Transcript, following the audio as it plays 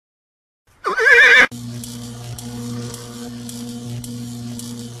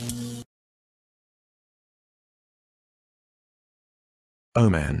Oh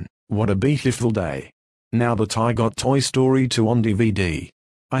man, what a beautiful day. Now that I got Toy Story 2 on DVD,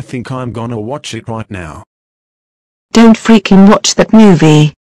 I think I'm gonna watch it right now. Don't freaking watch that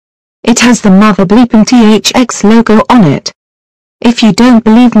movie. It has the mother bleeping THX logo on it. If you don't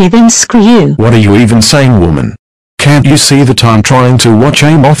believe me, then screw you. What are you even saying, woman? Can't you see that I'm trying to watch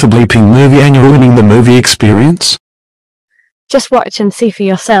a mother bleeping movie and you're ruining the movie experience? Just watch and see for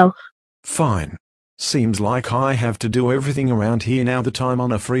yourself. Fine. Seems like I have to do everything around here now that I'm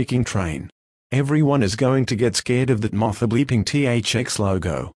on a freaking train. Everyone is going to get scared of that mother bleeping THX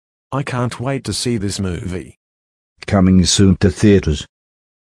logo. I can't wait to see this movie. Coming soon to theaters.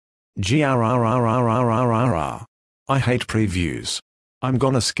 GRRRRRRRR. I hate previews. I'm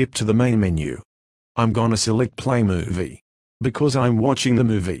gonna skip to the main menu. I'm gonna select play movie. Because I'm watching the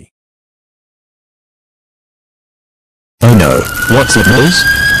movie. Oh no, what's it is?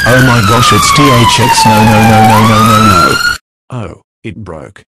 Oh my gosh, it's THX. No. Oh, it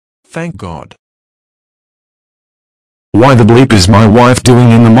broke. Thank God. Why the bleep is my wife doing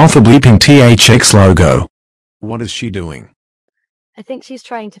in the mother bleeping THX logo? What is she doing? I think she's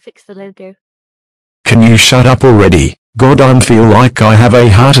trying to fix the logo. Can you shut up already? God, I feel like I have a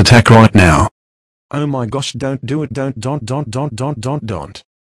heart attack right now. Oh my gosh, don't do it, don't. Oh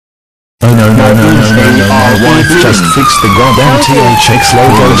no, my wife just fixed the goddamn THX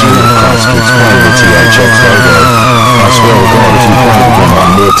logo. The THX logo. I swear to God, if you try it again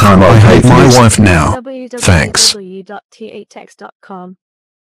one more time, I hate my wife now. Thanks. www.thx.com.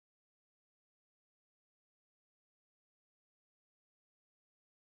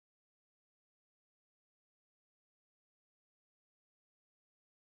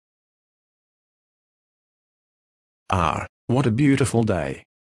 Ah, what a beautiful day.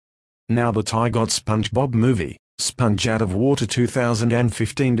 Now that I got SpongeBob movie, Sponge Out of Water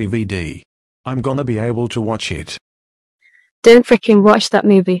 2015 DVD, I'm gonna be able to watch it. Don't freaking watch that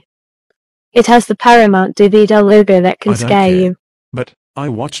movie. It has the Paramount DVD logo that can I don't scare care. you. But, I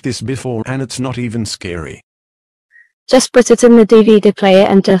watched this before and it's not even scary. Just put it in the DVD player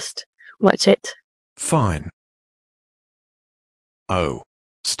and just watch it. Fine. Oh.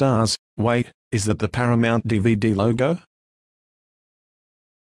 Stars, wait, is that the Paramount DVD logo?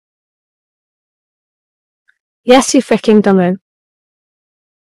 Yes, you freaking dumbo.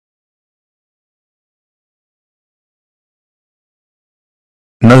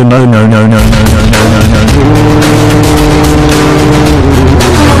 No.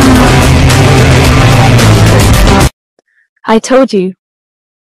 I told you.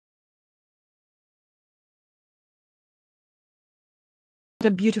 What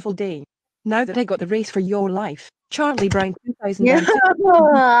a beautiful day. Now that I got the race for your life, Charlie Brown 2006.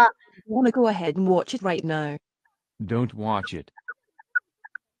 Yeah. Want to go ahead and watch it right now? Don't watch it.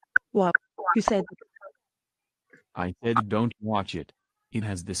 What? Who said? I said don't watch it. It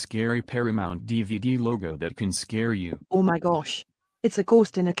has the scary Paramount DVD logo that can scare you. Oh my gosh. It's a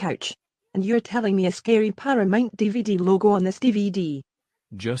ghost in a couch. And you're telling me a scary Paramount DVD logo on this DVD?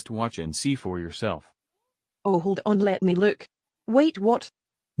 Just watch and see for yourself. Oh, hold on, let me look. Wait, what?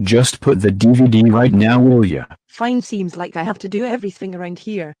 Just put the DVD right now, will ya? Fine, seems like I have to do everything around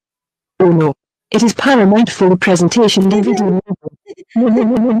here. Oh no. It is Paramount Full Presentation DVD.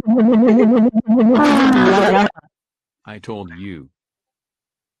 I told you.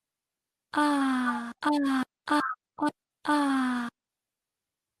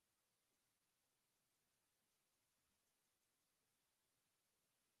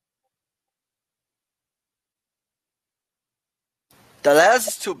 The letters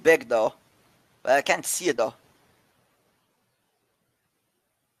is too big though. But I can't see it though.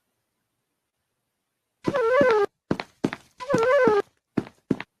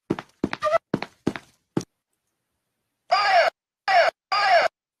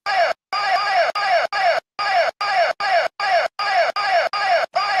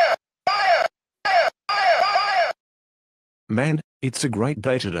 Man, it's a great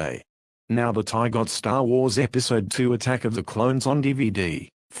day today. Now that I got Star Wars Episode 2 Attack of the Clones on DVD,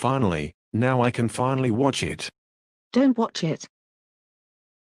 finally, now I can finally watch it. Don't watch it.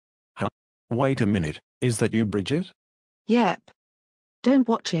 Wait a minute, is that you, Bridget? Yep. Don't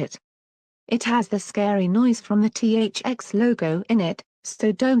watch it. It has the scary noise from the THX logo in it,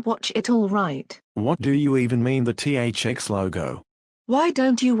 so don't watch it, alright? What do you even mean, the THX logo? Why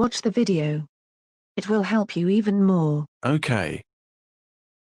don't you watch the video? It will help you even more. Okay.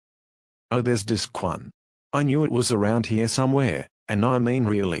 Oh, there's disc 1. I knew it was around here somewhere, and I mean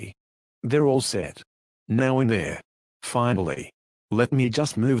really. They're all set. Now in there. Finally. Let me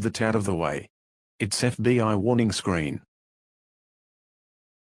just move that out of the way. It's FBI warning screen.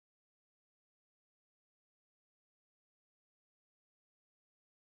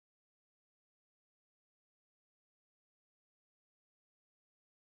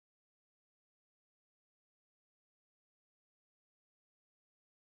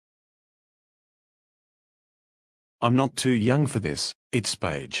 I'm not too young for this. It's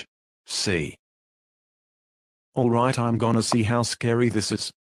page C. Alright, I'm gonna see how scary this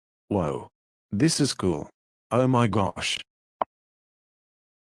is. Whoa. This is cool. Oh my gosh.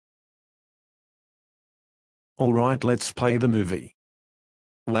 Alright, let's play the movie.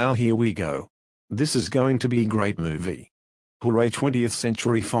 Wow, here we go. This is going to be a great movie. Hooray, 20th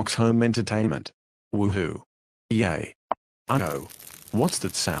Century Fox Home Entertainment. Woohoo. Yay. Oh. What's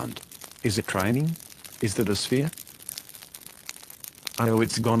that sound? Is it raining? Is that a sphere? Oh,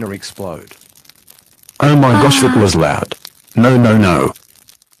 it's gonna explode. Oh my gosh, that was loud. No, no, no.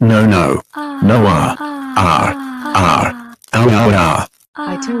 No, no. No,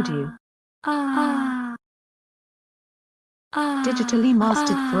 I told you. Digitally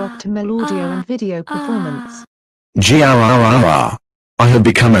mastered for optimal audio and video performance. GRRRR. I have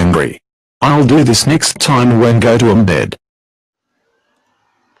become angry. I'll do this next time when go to bed.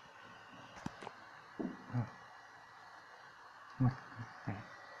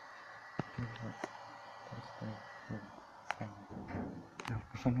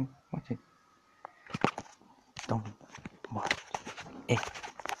 Watch it. Don't watch it.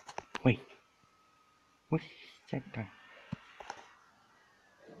 Wait. What's that guy?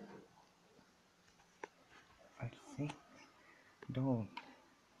 I say, don't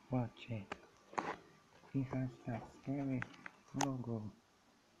watch it. He has that scary logo.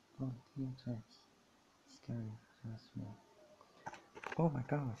 Oh, THX. Scary as well. Oh my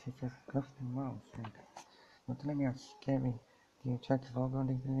gosh, he just closed the mouse and you're telling me a scary THX logo on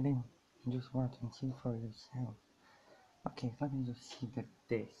the DVD? Just watch and see for yourself. Okay, let me just see the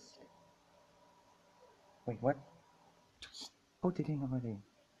disc. Wait, what? Just put it in already.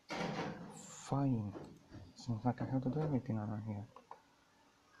 Fine. Seems like I have to do everything around here.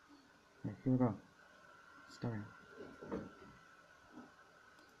 Okay, here we go. Start.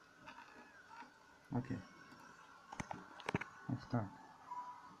 Okay. Let's start.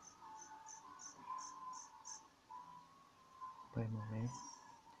 Play movie.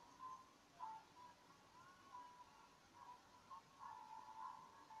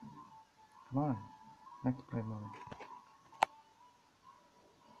 Come on. Let's play movie.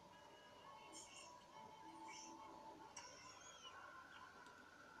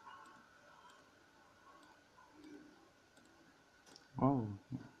 Oh.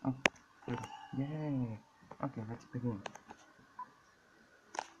 Oh. Good. Yay. Okay, let's begin.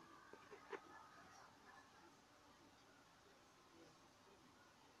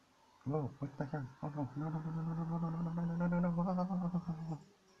 Whoa, what the hell? Oh no, no, no, no, no, no, no, no, no, no, no, no, no, no.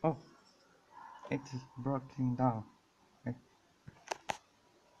 Oh, it is broken down.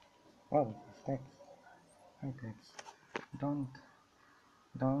 Whoa, text. Hi text.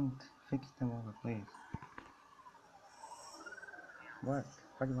 Don't fix them over, please. What?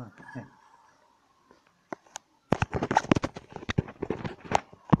 What do you want? Hey.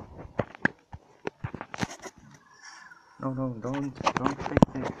 No, no, don't fix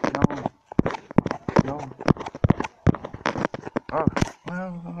it. No, no. Oh,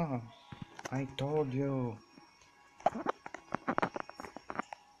 no. I told you.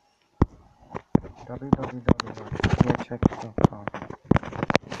 www.check.com.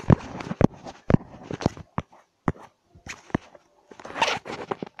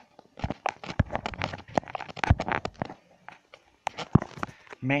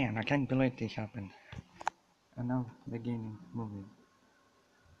 Man, I can't believe this happened. And now beginning movie.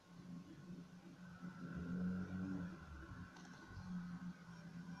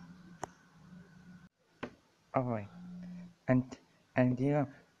 Alright, and yeah,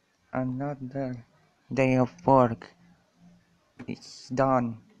 another day of work. It's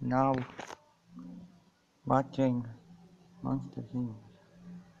done. Now watching Monster Inc.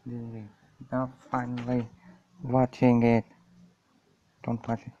 Now finally watching it. Don't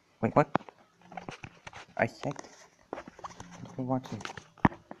watch it. Wait, what? I said don't watch it.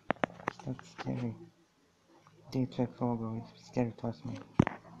 It's not scary. DHX logo is scary, trust me.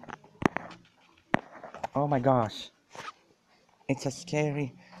 Oh my gosh. It's a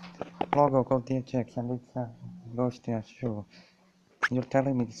scary logo called DHX and it's a ghost in a shoe. You're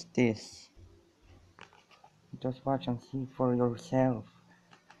telling me it's this. Just watch and see for yourself.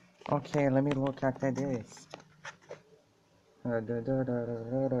 Okay, let me look at the disc.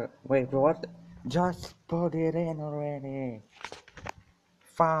 Wait, what? Just put it in already.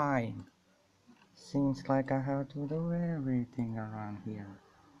 Fine. Seems like I have to do everything around here.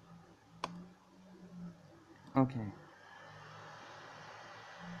 Okay.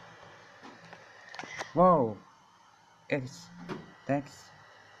 Whoa. It's back.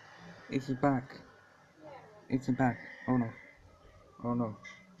 It's back. Oh no. Oh no.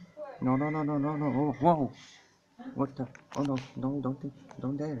 No. Oh, whoa. What the? Oh no,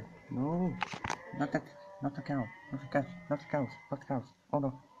 don't dare. No, not that, not the cow, not the cows, not the cows, not the cows. Oh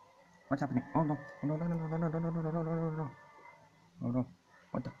no, what's happening? Oh no, oh no, no, no, no, no, no, no, no, no, no, no, no, no. Oh no,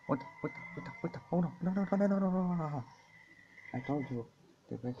 what the, oh no, no, no, no, no, no, no, no, no, no. I told you,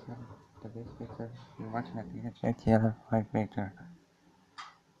 the best picture, you're watching at the inside here, right picture.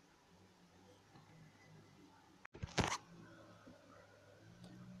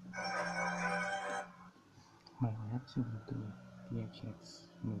 My reaction to PHX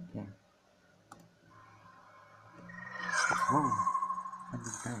movie. Whoa, what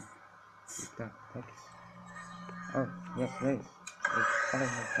is that? Is that text? Oh, yes, it's color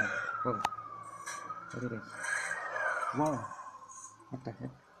like that. Whoa, what it is? Whoa, what the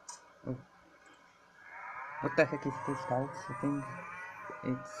heck? Oh, what the heck is this, guys? I think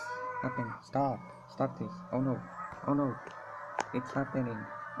it's happening. Stop this. Oh no, it's happening.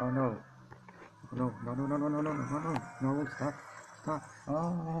 Oh no, no, no, no, no, no, no, no, no, no, no, no, stop.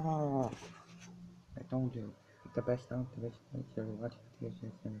 Oh, I told you, it's the best out, the best feature, watch the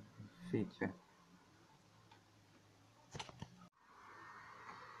feature.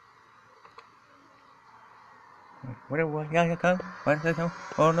 Where was you go? Where's it go?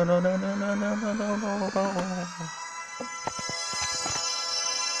 Oh no, no, no, no, no, no, no, no, no,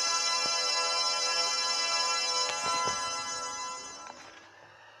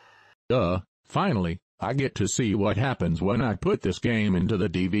 no. Finally, I get to see what happens when I put this game into the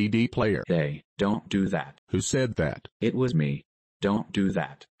DVD player. Hey, don't do that. Who said that? It was me. Don't do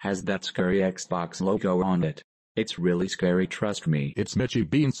that. Has that scary Xbox logo on it. It's really scary, trust me. It's Mitchy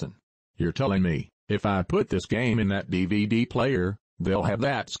Beanson. You're telling me, if I put this game in that DVD player, they'll have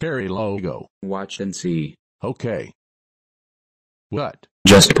that scary logo. Watch and see. Okay. What?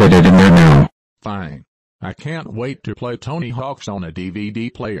 Just put it in there now. Fine. I can't wait to play Tony Hawk's on a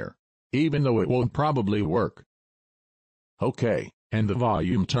DVD player, even though it won't probably work. Okay, and the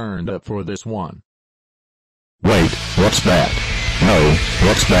volume turned up for this one. Wait, what's that? No,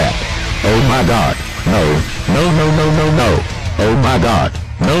 what's that? Oh my god, no, no, no, no, no, no. Oh my god,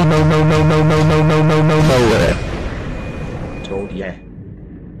 no, no, no, no, no, no, no, no, no, no, no. Told ya.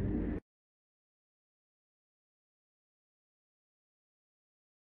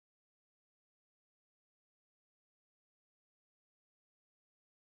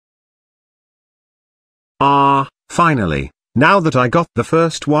 Finally. Now that I got the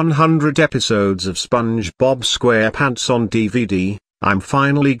first 100 episodes of SpongeBob SquarePants on DVD, I'm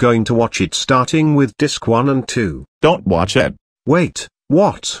finally going to watch it starting with disc 1 and 2. Don't watch it. Wait,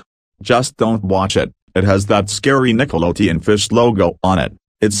 what? Just don't watch it. It has that scary Nickelodeon fish logo on it.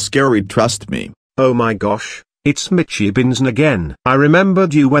 It's scary, trust me. Oh my gosh, it's Mitchy Binson again. I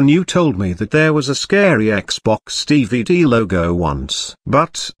remembered you when you told me that there was a scary Xbox DVD logo once.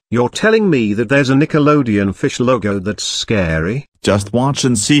 But, you're telling me that there's a Nickelodeon fish logo that's scary? Just watch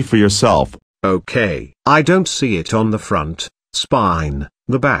and see for yourself. Okay, I don't see it on the front, spine,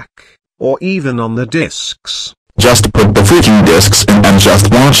 the back, or even on the discs. Just put the freaking discs in and just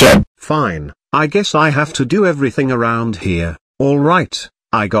watch it. Fine, I guess I have to do everything around here. Alright,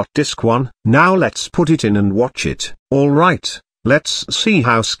 I got disc 1, now let's put it in and watch it. Alright, let's see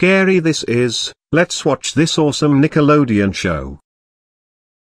how scary this is. Let's watch this awesome Nickelodeon show.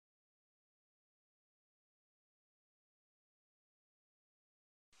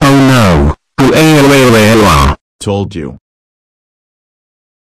 Oh no. Told you.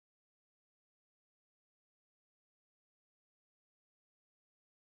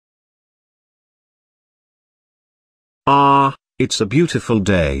 It's a beautiful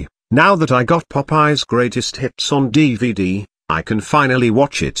day. Now that I got Popeye's Greatest Hits on DVD, I can finally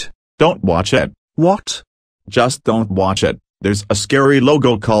watch it. Don't watch it. What? Just don't watch it. There's a scary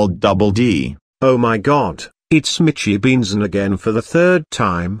logo called Double D. Oh my god, it's Mitchy Beanson again for the third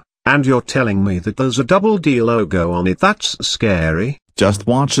time, and you're telling me that there's a Double D logo on it. That's scary. Just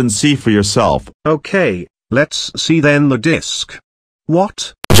watch and see for yourself. Okay, let's see then the disc.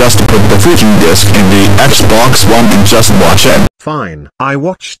 What? Just put the freaking disc in the Xbox One and just watch it. Fine. I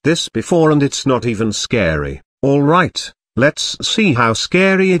watched this before and it's not even scary. Alright, let's see how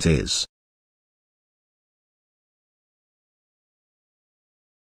scary it is.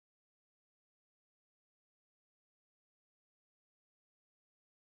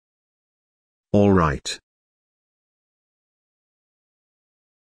 Alright.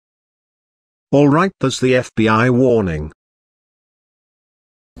 Alright, there's the FBI warning.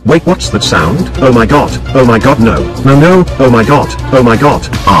 Wait, what's that sound? Oh my god, no, no, no, oh my god,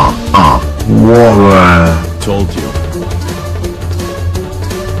 whoa. Told you.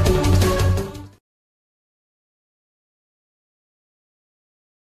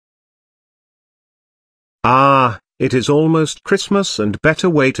 it is almost Christmas and better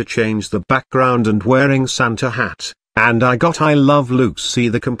way to change the background and wearing Santa hat. And I got I Love Lucy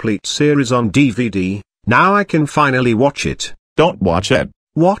the complete series on DVD, now I can finally watch it. Don't watch it.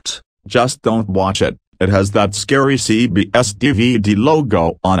 What? Just don't watch it. It has that scary CBS DVD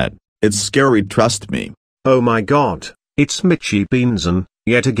logo on it. It's scary, trust me. Oh my god, it's Mitchy Beanson,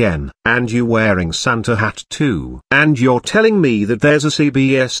 yet again. And you wearing Santa hat too. And you're telling me that there's a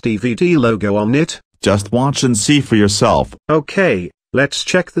CBS DVD logo on it? Just watch and see for yourself. Okay, let's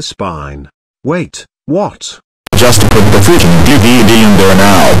check the spine. Wait, what? Just put the freaking DVD in there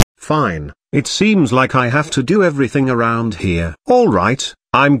now. Fine, it seems like I have to do everything around here. Alright,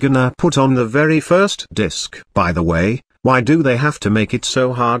 I'm gonna put on the very first disc. By the way, why do they have to make it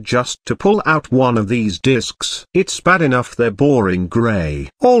so hard just to pull out one of these discs? It's bad enough they're boring grey.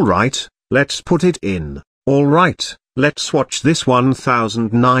 Alright, let's put it in. Alright, let's watch this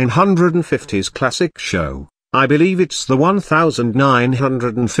 1950s classic show. I believe it's the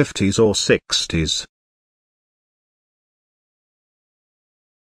 1950s or 60s.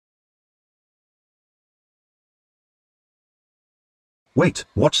 Wait,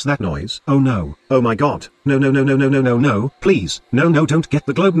 what's that noise? Oh no, oh my god, no no no no no no no no, please, no no don't get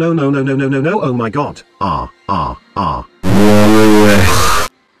the globe, no no no no no no no, oh my god,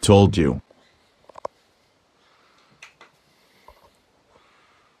 Told you.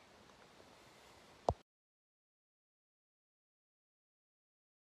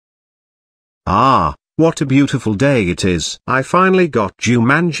 What a beautiful day it is. I finally got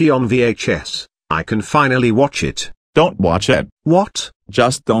Jumanji on VHS, I can finally watch it. Don't watch it. What?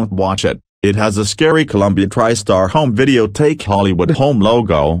 Just don't watch it. It has a scary Columbia TriStar Home Video Take Hollywood Home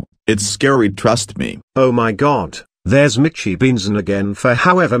logo. It's scary, trust me. Oh my god, there's Mitchy Beanson again for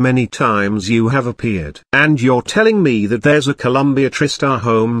however many times you have appeared. And you're telling me that there's a Columbia TriStar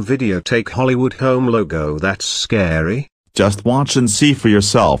Home Video Take Hollywood Home logo that's scary? Just watch and see for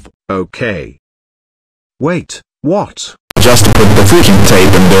yourself. Okay. Wait, what? Just put the freaking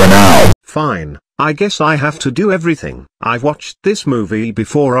tape in there now. Fine. I guess I have to do everything. I've watched this movie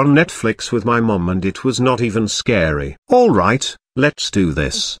before on Netflix with my mom and it was not even scary. Alright, let's do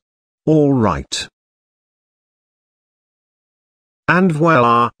this. Alright. And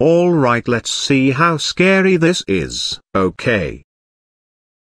voila, alright, let's see how scary this is. Okay.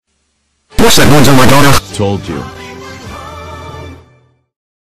 What's that noise, oh my god? Told you.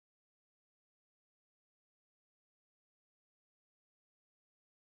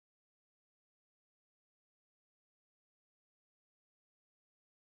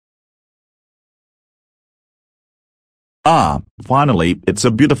 Finally, it's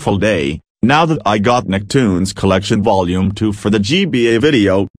a beautiful day. Now that I got Nicktoons Collection Volume 2 for the GBA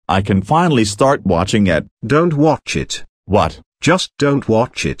video, I can finally start watching it. Don't watch it. What? Just don't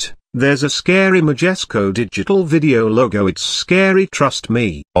watch it. There's a scary Majesco digital video logo. It's scary, trust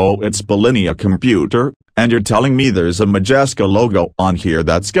me. Oh, it's Belinea computer, and you're telling me there's a Majesco logo on here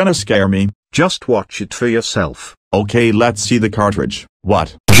that's gonna scare me? Just watch it for yourself. Okay, let's see the cartridge.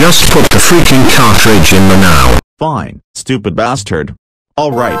 What? Just put the freaking cartridge in the now. Fine, stupid bastard.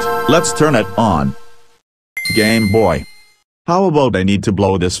 Alright, let's turn it on. Game Boy. How about I need to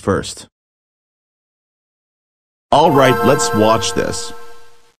blow this first? Alright, let's watch this.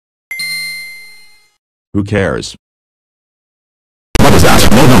 Who cares? What is that?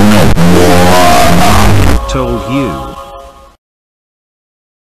 No. Told you.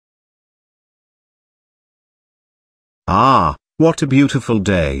 What a beautiful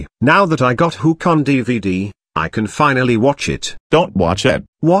day. Now that I got Hook on DVD, I can finally watch it. Don't watch it.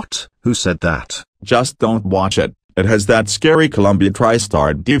 What? Who said that? Just don't watch it. It has that scary Columbia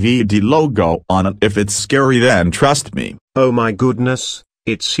TriStar DVD logo on it. If it's scary, then trust me. Oh my goodness,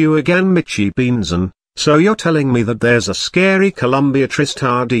 it's you again, Mitchy Beanson. So you're telling me that there's a scary Columbia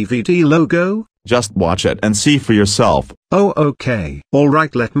TriStar DVD logo? Just watch it and see for yourself. Oh okay.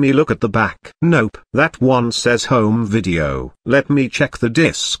 Alright, let me look at the back. Nope, that one says home video. Let me check the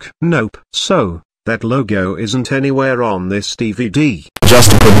disc. Nope. So, that logo isn't anywhere on this DVD.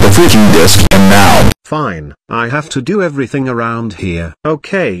 Just put the freaking disc in now. Fine, I have to do everything around here.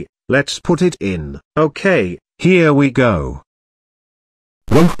 Okay, let's put it in. Okay, here we go.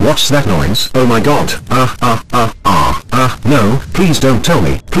 Whoa, what's that noise? Oh my god. No, please don't tell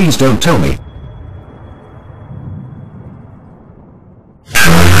me. Please don't tell me.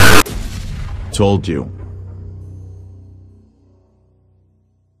 Told you.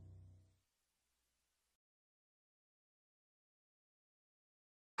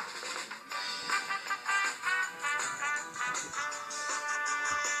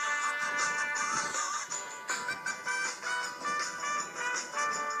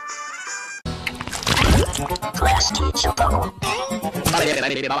 class teacher.